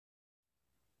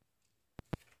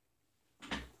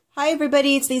Hi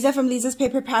everybody, it's Lisa from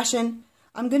Lizaspaperpassion.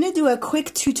 I'm going to do a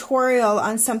quick tutorial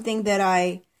on something that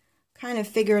I kind of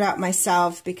figured out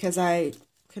myself because I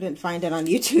couldn't find it on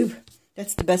YouTube.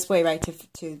 That's the best way, right,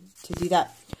 to do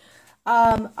that.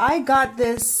 I got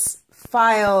this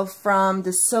file from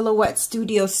the Silhouette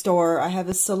Studio store. I have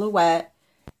a Silhouette,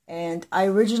 and I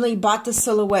originally bought the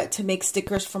Silhouette to make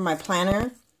stickers for my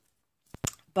planner,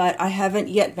 but I haven't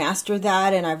yet mastered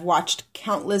that, and I've watched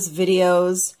countless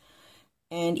videos.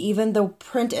 And even the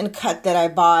print and cut that I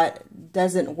bought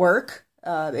doesn't work.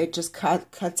 It just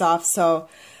cuts off. So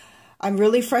I'm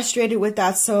really frustrated with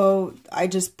that. So I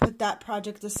just put that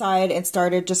project aside and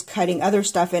started just cutting other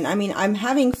stuff in. I mean, I'm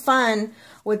having fun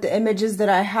with the images that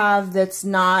I have that's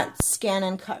not scan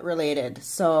and cut related.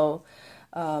 So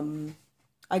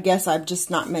I guess I'm just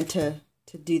not meant to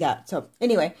do that. So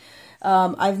anyway,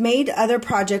 I've made other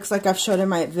projects like I've showed in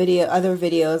my other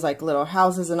videos, like little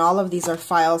houses, and all of these are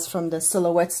files from the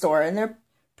Silhouette store, and they're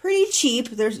pretty cheap.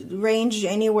 They range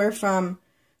anywhere from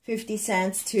 50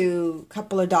 cents to a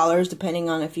couple of dollars, depending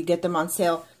on if you get them on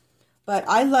sale. But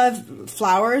I love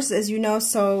flowers, as you know,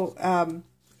 so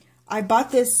I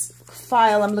bought this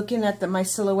file. I'm looking at my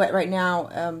Silhouette right now,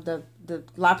 the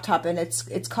laptop, and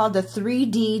it's called the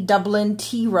 3D Dublin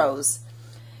Tea Rose.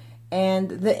 And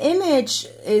the image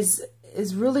is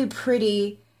really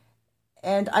pretty,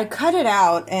 and I cut it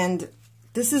out, and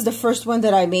this is the first one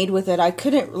that I made with it. I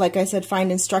couldn't, like I said,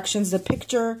 find instructions. The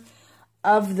picture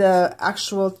of the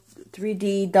actual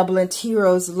 3D Dublin Tea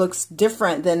Rose looks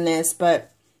different than this,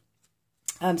 but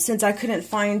since I couldn't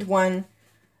find one,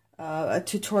 a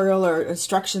tutorial or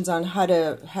instructions on how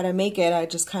to make it, I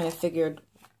just kind of figured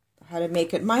how to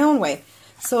make it my own way.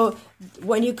 So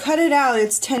when you cut it out,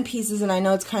 it's 10 pieces, and I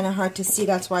know it's kind of hard to see.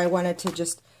 That's why I wanted to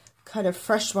just cut a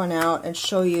fresh one out and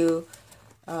show you.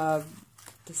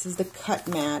 This is the cut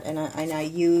mat, and I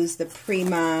use the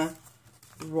Prima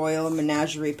Royal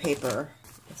Menagerie paper.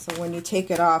 So when you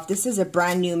take it off, this is a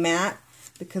brand new mat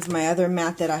because my other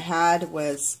mat that I had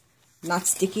was not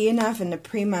sticky enough, and the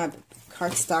Prima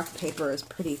cardstock paper is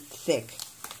pretty thick.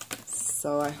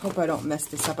 So I hope I don't mess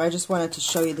this up. I just wanted to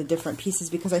show you the different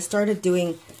pieces because I started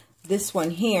doing this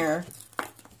one here.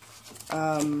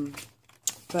 But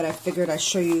I figured I'd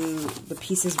show you the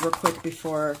pieces real quick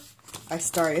before I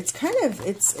start. It's kind of,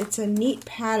 it's a neat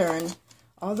pattern.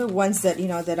 All the ones that,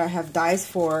 that I have dies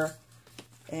for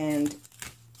and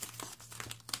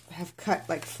have cut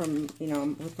like from,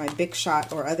 with my Big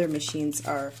Shot or other machines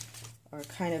are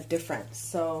kind of different.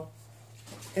 So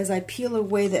as I peel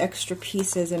away the extra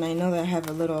pieces, and I know that I have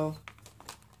a little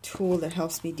tool that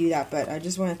helps me do that, but I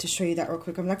just wanted to show you that real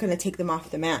quick. I'm not going to take them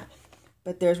off the mat.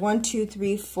 But there's 1, 2,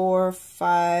 3, 4,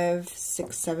 5,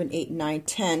 6, 7, 8, 9,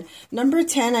 10. Number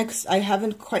 10, I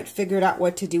haven't quite figured out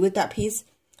what to do with that piece.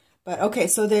 But okay,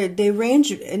 so they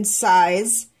range in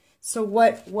size. So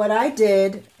what I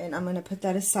did, and I'm going to put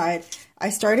that aside, I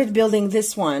started building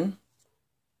this one.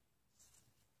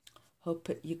 Hope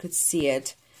you could see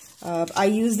it. I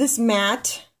use this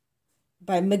mat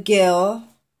by McGill,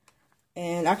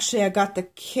 and actually I got the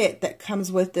kit that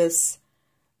comes with this,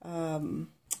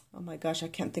 oh my gosh, I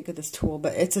can't think of this tool,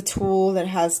 but it's a tool that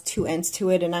has 2 ends to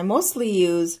it, and I mostly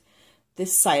use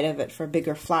this side of it for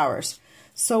bigger flowers.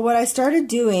 So what I started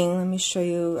doing, let me show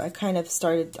you, I kind of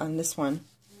started on this one.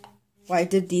 Well, I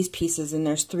did these pieces, and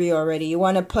there's 3 already. You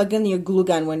want to plug in your glue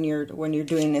gun when you're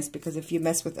doing this, because if you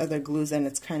mess with other glues, then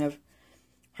it's kind of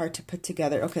hard to put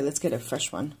together. Okay, let's get a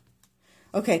fresh one.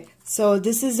 Okay, so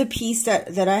this is a piece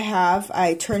that I have.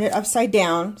 I turn it upside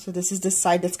down, so this is the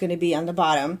side that's going to be on the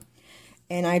bottom.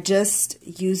 And I just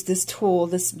use this tool,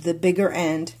 the bigger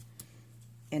end,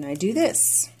 and I do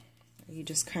this. You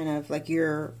just kind of, like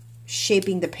you're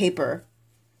shaping the paper.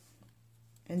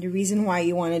 And the reason why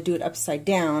you want to do it upside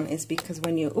down is because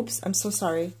when you, oops, I'm so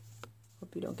sorry.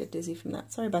 Hope you don't get dizzy from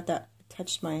that. Sorry about that. I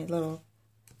touched my little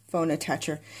phone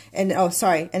attacher. And oh,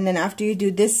 sorry. And then after you do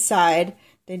this side,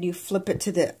 then you flip it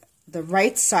to the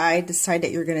right side, the side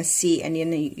that you're going to see, and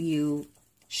then you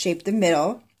shape the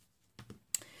middle.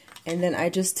 And then I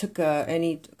just took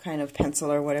any kind of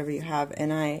pencil or whatever you have,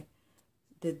 and I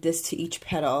did this to each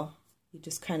petal. You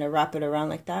just kind of wrap it around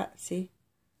like that, see?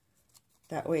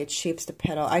 That way it shapes the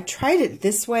petal. I tried it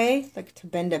this way, like to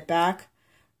bend it back,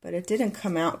 but it didn't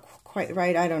come out quite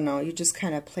right. I don't know. You just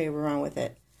kind of play around with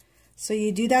it. So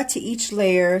you do that to each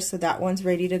layer, so that one's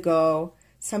ready to go.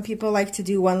 Some people like to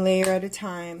do 1 layer at a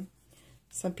time.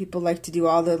 Some people like to do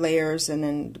all the layers and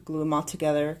then glue them all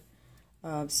together.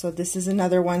 So this is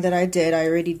another one that I did. I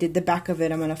already did the back of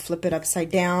it. I'm going to flip it upside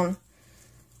down,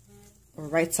 or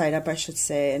right side up, I should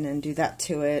say, and then do that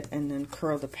to it, and then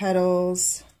curl the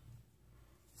petals.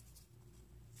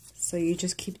 So you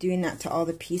just keep doing that to all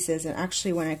the pieces. And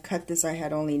actually when I cut this, I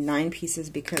had only 9 pieces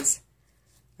because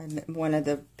one of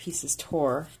the pieces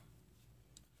tore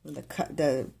from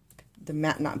the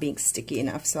mat not being sticky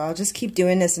enough. So I'll just keep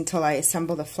doing this until I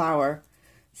assemble the flower.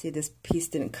 See, this piece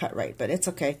didn't cut right, but it's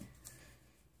okay.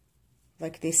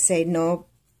 Like they say, no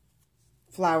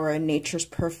flower in nature's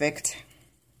perfect.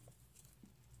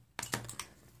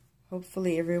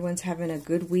 Hopefully everyone's having a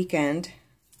good weekend.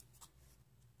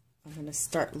 I'm going to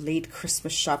start late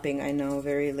Christmas shopping, I know,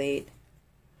 very late.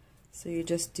 So you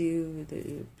just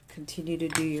continue to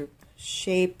do your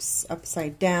shapes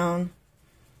upside down.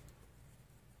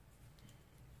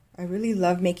 I really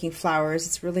love making flowers.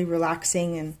 It's really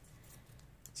relaxing and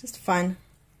just fun.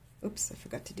 Oops, I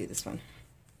forgot to do this one.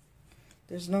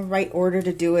 There's no right order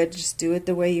to do it. Just do it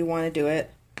the way you want to do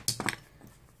it.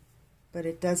 But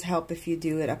it does help if you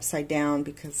do it upside down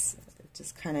because it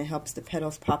just kind of helps the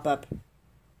petals pop up.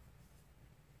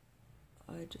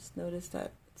 I just noticed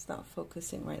that it's not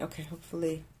focusing right. Okay,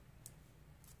 hopefully.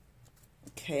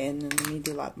 Okay, and then let me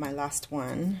do my last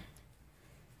one.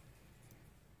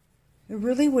 It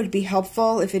really would be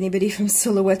helpful if anybody from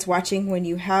Silhouette's watching, when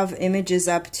you have images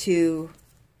up, to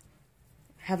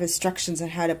have instructions on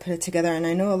how to put it together. And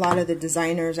I know a lot of the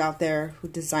designers out there who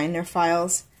design their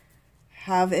files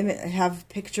have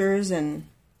pictures and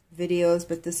videos,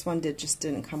 but this one just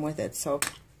didn't come with it. So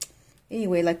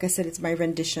anyway, like I said, it's my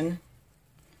rendition.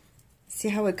 See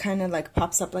how it kind of like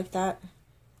pops up like that?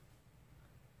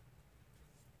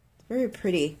 It's very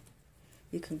pretty.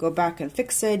 You can go back and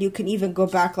fix it. You can even go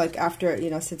back like after, you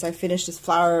know, since I finished this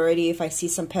flower already, if I see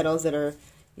some petals that are,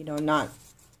 you know, not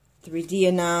 3D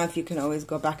enough, you can always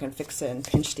go back and fix it and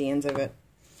pinch the ends of it.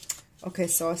 Okay,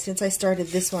 so since I started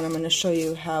this one, I'm going to show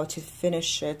you how to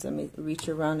finish it. Let me reach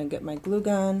around and get my glue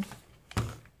gun.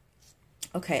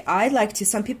 Okay, I like to,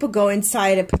 some people go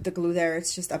inside and put the glue there.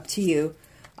 It's just up to you.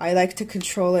 I like to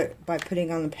control it by putting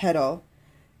on the petal.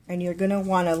 And you're going to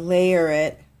want to layer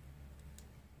it.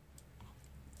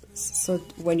 So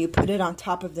when you put it on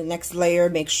top of the next layer,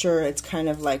 make sure it's kind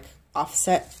of like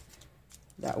offset.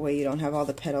 That way you don't have all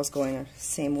the petals going the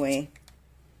same way.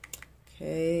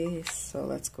 Okay, so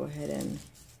let's go ahead and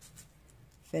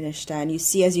finish that. And you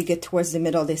see as you get towards the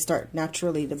middle, they start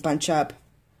naturally to bunch up.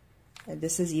 And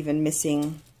this is even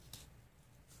missing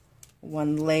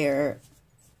one layer.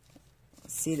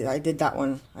 See, I did that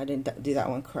one. I didn't do that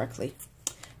one correctly.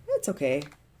 It's okay.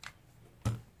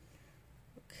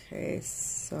 Okay,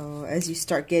 so as you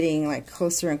start getting like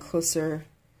closer and closer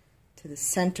to the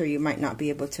center, you might not be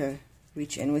able to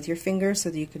reach in with your finger, so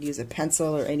that you could use a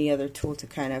pencil or any other tool to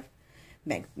kind of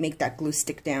make that glue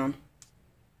stick down.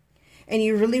 And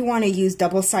you really want to use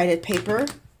double-sided paper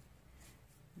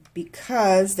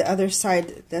because the other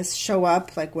side does show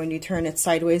up, like when you turn it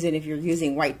sideways, and if you're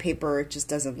using white paper, it just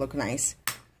doesn't look nice.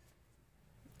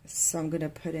 So I'm going to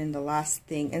put in the last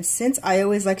thing. And since I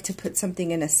always like to put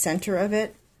something in the center of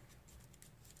it,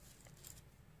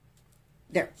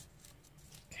 there.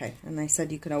 Okay, and I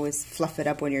said you could always fluff it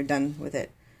up when you're done with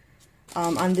it.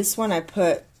 On this one I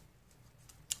put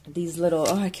these little,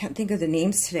 oh, I can't think of the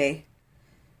names today,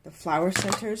 the flower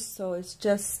centers. So it's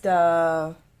just,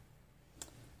 what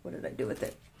did I do with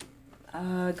it?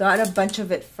 Got a bunch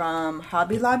of it from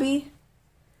Hobby Lobby.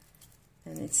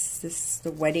 And it's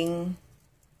the wedding.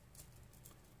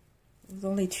 It was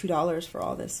only $2 for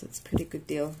all this. It's a pretty good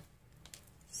deal.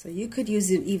 So you could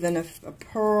use it even a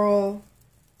pearl.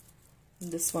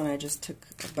 This one I just took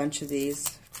a bunch of these.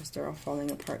 Of course they're all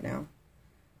falling apart now.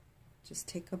 Just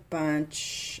take a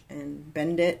bunch and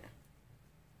bend it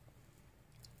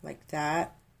like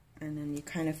that, and then you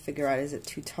kind of figure out, is it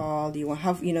too tall? Do you want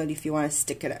have, you know, if you want to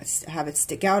stick it, have it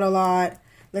stick out a lot.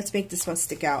 Let's make this one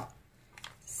stick out.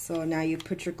 So now you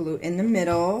put your glue in the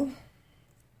middle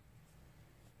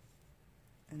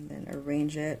and then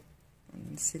arrange it.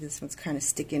 And see, this one's kind of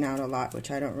sticking out a lot,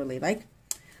 which I don't really like.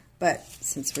 But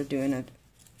since we're doing a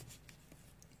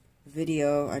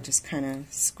video, I just kind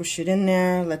of squish it in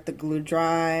there, let the glue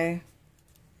dry.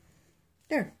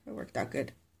 There, it worked out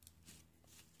good.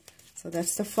 So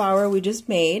that's the flower we just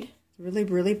made. Really,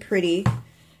 really pretty.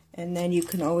 And then you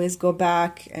can always go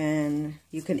back and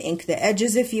you can ink the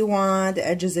edges if you want, the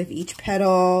edges of each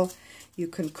petal. You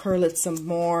can curl it some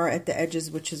more at the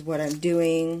edges, which is what I'm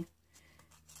doing.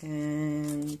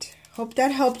 And hope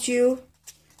that helped you.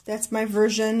 That's my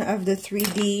version of the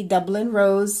 3D Dublin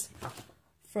Rose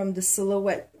from the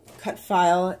Silhouette cut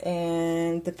file,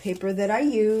 and the paper that I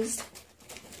used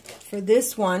for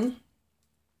this one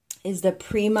is the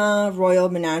Prima Royal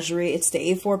Menagerie. It's the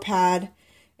A4 pad,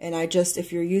 and I just,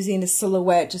 if you're using the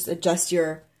Silhouette, just adjust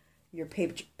your your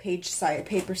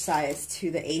paper size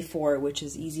to the A4, which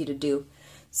is easy to do.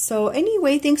 So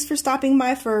anyway, thanks for stopping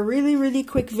by for a really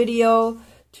quick video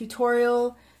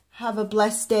tutorial. Have a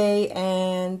blessed day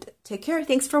and take care.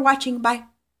 Thanks for watching. Bye.